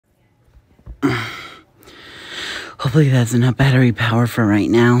Hopefully that's enough battery power for right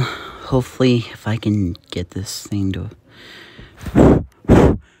now. Hopefully if I can get this thing to... Well,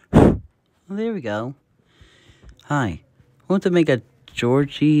 there we go. Hi. I want to make a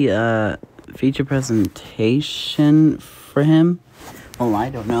Georgie feature presentation for him. Well, I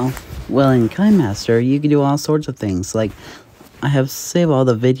don't know. Well, in KineMaster, you can do all sorts of things. Like, I have saved all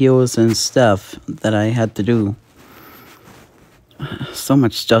the videos and stuff that I had to do. So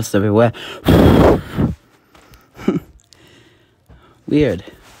much stuff's everywhere. Weird.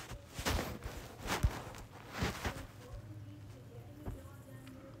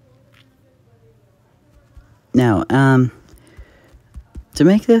 Now, to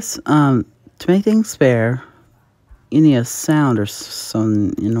make this, to make things fair, you need a sound or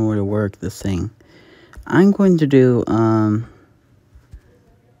some in order to work this thing. I'm going to do,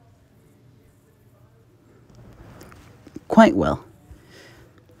 quite well.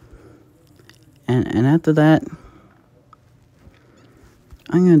 And after that,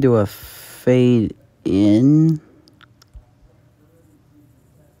 I'm going to do a fade in.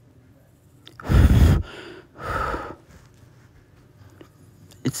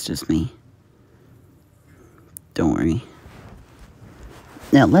 It's just me. Don't worry.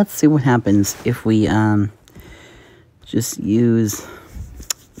 Now, let's see what happens if we, just use...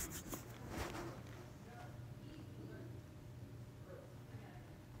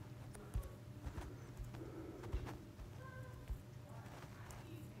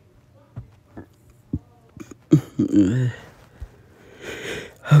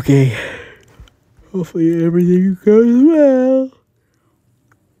 Okay. Hopefully everything goes well.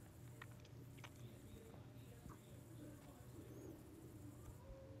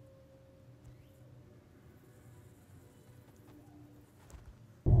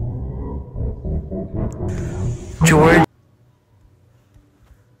 George.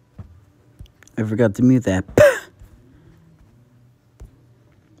 I forgot to mute that.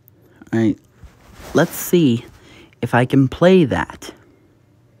 Alright. Let's see if I can play that.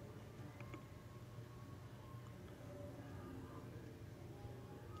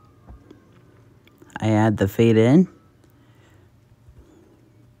 I add the fade in.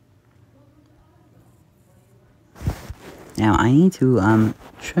 Now I need to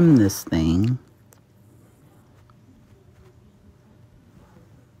trim this thing.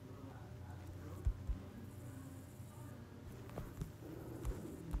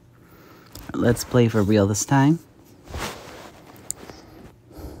 Let's play for real this time.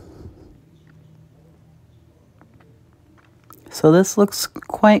 So this looks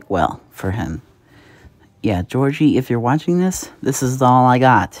quite well for him. Yeah, Georgie, if you're watching this, this is all I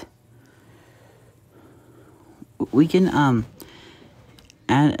got. We can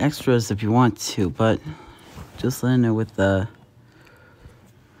add extras if you want to, but just let him know with the...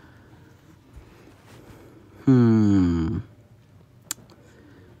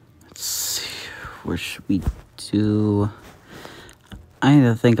 Let's see, where should we do... I need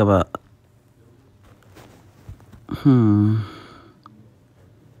to think about...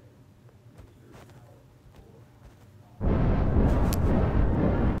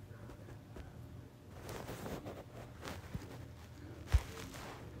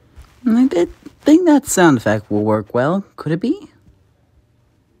 I think that sound effect will work well. Could it be?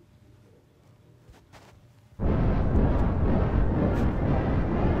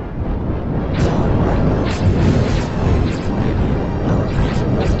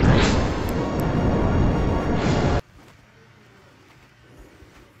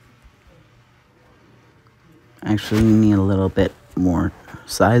 Actually, we need a little bit more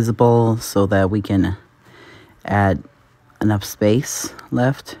sizable so that we can add enough space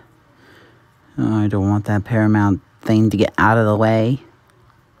left. Oh, I don't want that Paramount thing to get out of the way.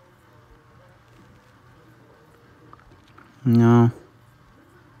 No.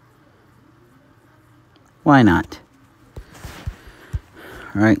 Why not?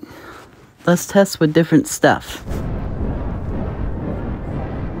 Alright. Let's test with different stuff.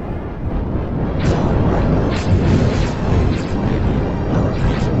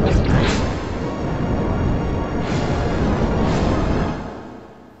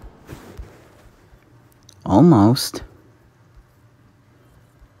 Almost.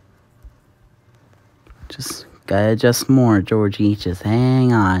 Just gotta adjust more, Georgie. Just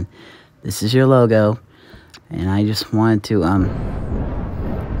hang on. This is your logo. And I just wanted to,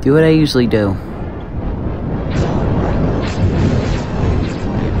 do what I usually do.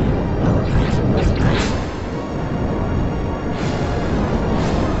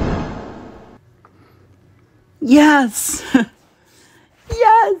 Yes!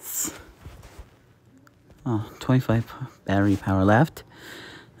 Yes! Oh, 25 battery power left.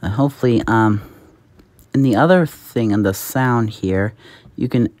 And hopefully, and the other thing in the sound here, you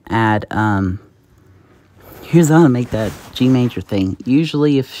can add, here's how to make that G major thing.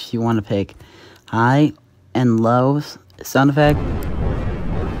 Usually if you want to pick high and low sound effect,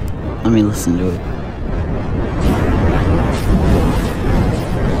 let me listen to it.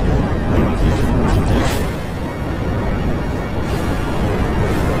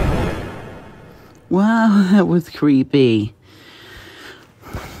 Wow, that was creepy.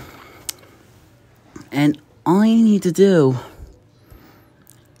 And all you need to do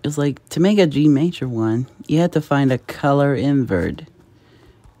is, like, to make a G major one, you have to find a color invert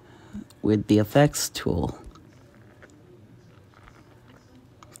with the effects tool.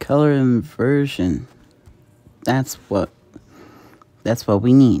 Color inversion. That's what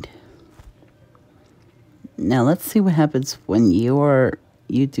we need. Now let's see what happens when your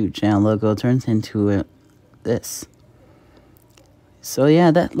YouTube channel logo turns into this. So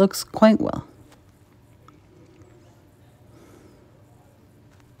yeah, that looks quite well.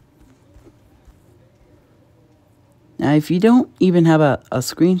 Now if you don't even have a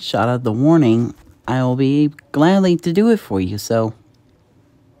screenshot of the warning, I will be gladly to do it for you, so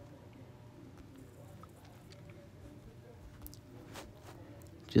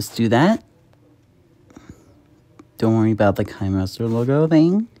just do that. Don't worry about the KaiMaster logo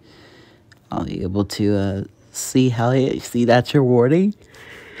thing. I'll be able to see how you see that's your warning.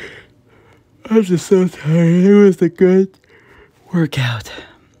 I'm just so tired. It was a good workout.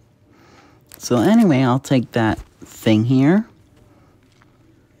 So anyway, I'll take that thing here.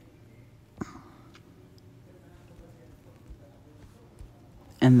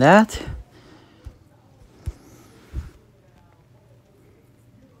 And that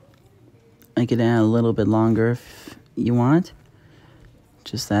I could add a little bit longer if you want.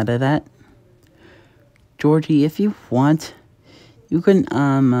 Just add that. Georgie, if you want, you can,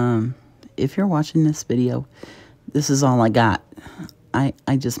 if you're watching this video, this is all I got. I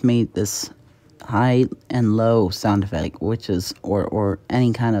just made this high and low sound effect, which is, or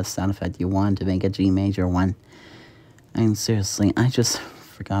any kind of sound effect you want to make a G major one. I mean, seriously, I just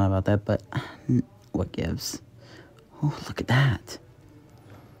forgot about that, but what gives? Oh, look at that.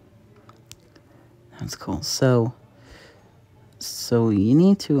 That's cool. So you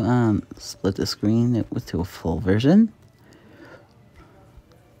need to split the screen to a full version.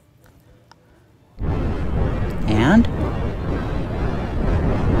 And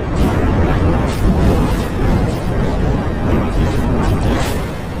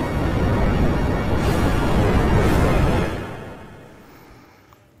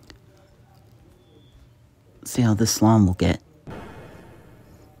see how this long will get.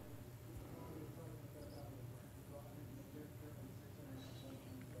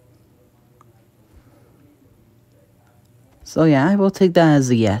 So yeah, I will take that as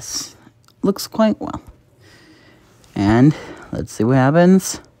a yes. Looks quite well. And let's see what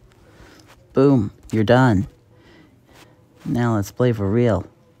happens. Boom, you're done. Now let's play for real.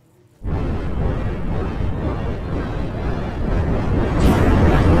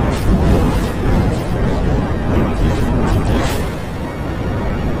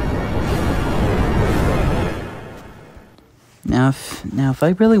 Now if I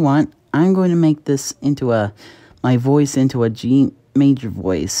really want, I'm going to make this into my voice into a G major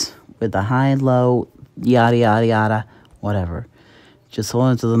voice with a high, low, yada, yada, yada, whatever. Just hold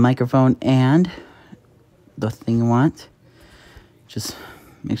onto the microphone and the thing you want. Just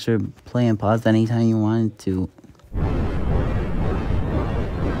make sure to play and pause anytime you want to.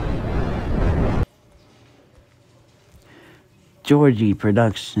 Georgie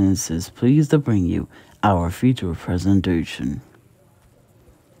Productions is pleased to bring you our feature presentation.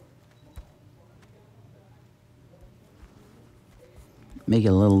 Make it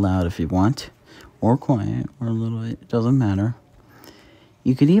a little loud if you want, or quiet, or a little bit, it doesn't matter.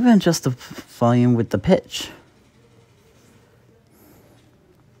 You could even adjust the volume with the pitch.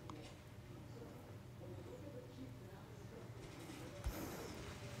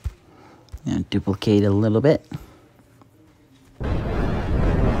 And duplicate a little bit.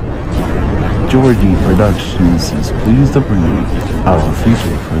 Georgie Productions is pleased to bring you our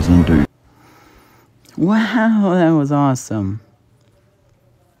feature presentation. Wow, that was awesome.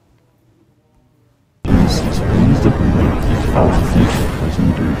 Our feature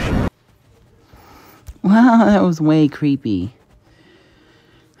presentation. Wow, that was way creepy.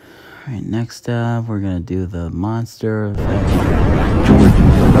 Alright, next up, we're gonna do the monster effect.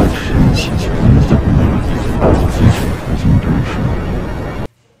 Georgie Productions is pleased to bring you our feature presentation.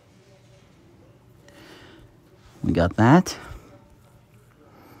 We got that.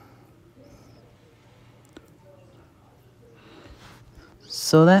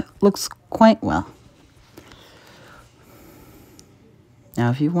 So that looks quite well. Now,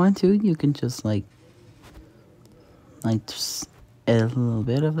 if you want to, you can just just add a little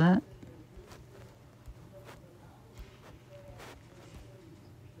bit of that.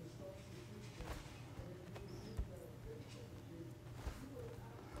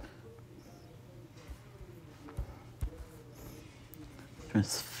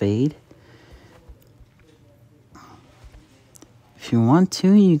 Just fade. If you want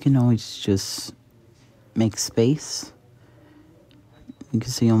to, you can always just make space. You can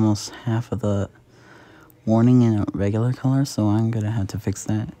see almost half of the warning in a regular color, so I'm gonna have to fix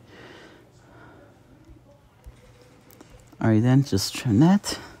that. Alright then, just trim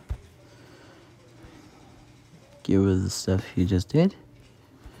that. Get rid of the stuff you just did.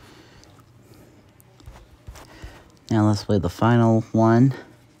 Now let's play the final one.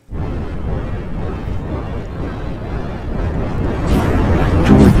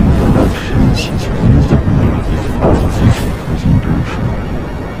 Jordan Productions is pleased to bring you the feature presentation.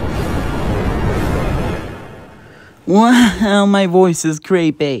 Wow, my voice is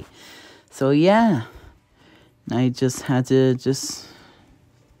creepy. So yeah, I just had to just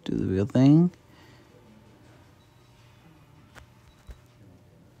do the real thing.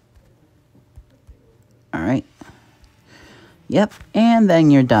 Alright. Yep, and then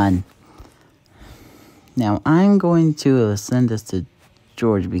you're done. Now I'm going to send this to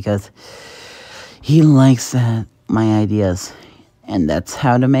George because he likes my ideas. And that's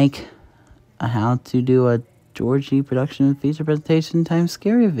how to do a Georgie production feature presentation times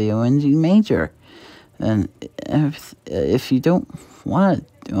scary video in G major. And if you don't want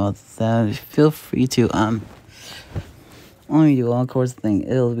to do all that, feel free to only do all course thing.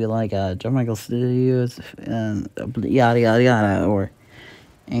 It'll be like John Michael Studios and yada yada yada or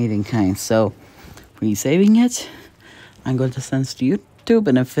anything kind. So for you saving it, I'm going to send it to YouTube,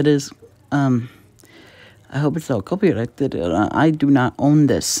 and if it is I hope it's all copyrighted. I do not own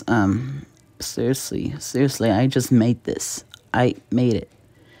this. Seriously, I just made this. I made it.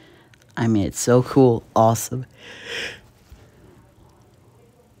 I made it so cool, awesome.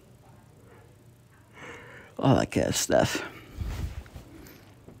 All that kind of stuff.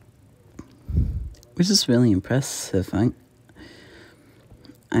 Which is really impressive.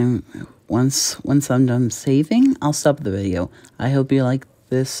 Once I'm done saving, I'll stop the video. I hope you like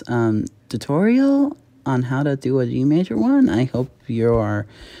this tutorial on how to do a G major one. I hope you are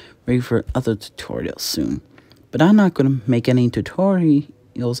ready for other tutorials soon. But I'm not going to make any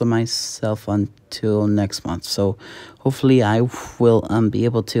tutorials of myself until next month. So hopefully I will be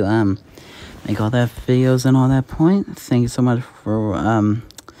able to make all that videos and all that point. Thank you so much for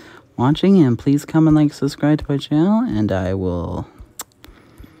watching, and please comment, like, subscribe to my channel, and I will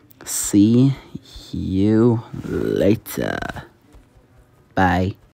see you later. Bye.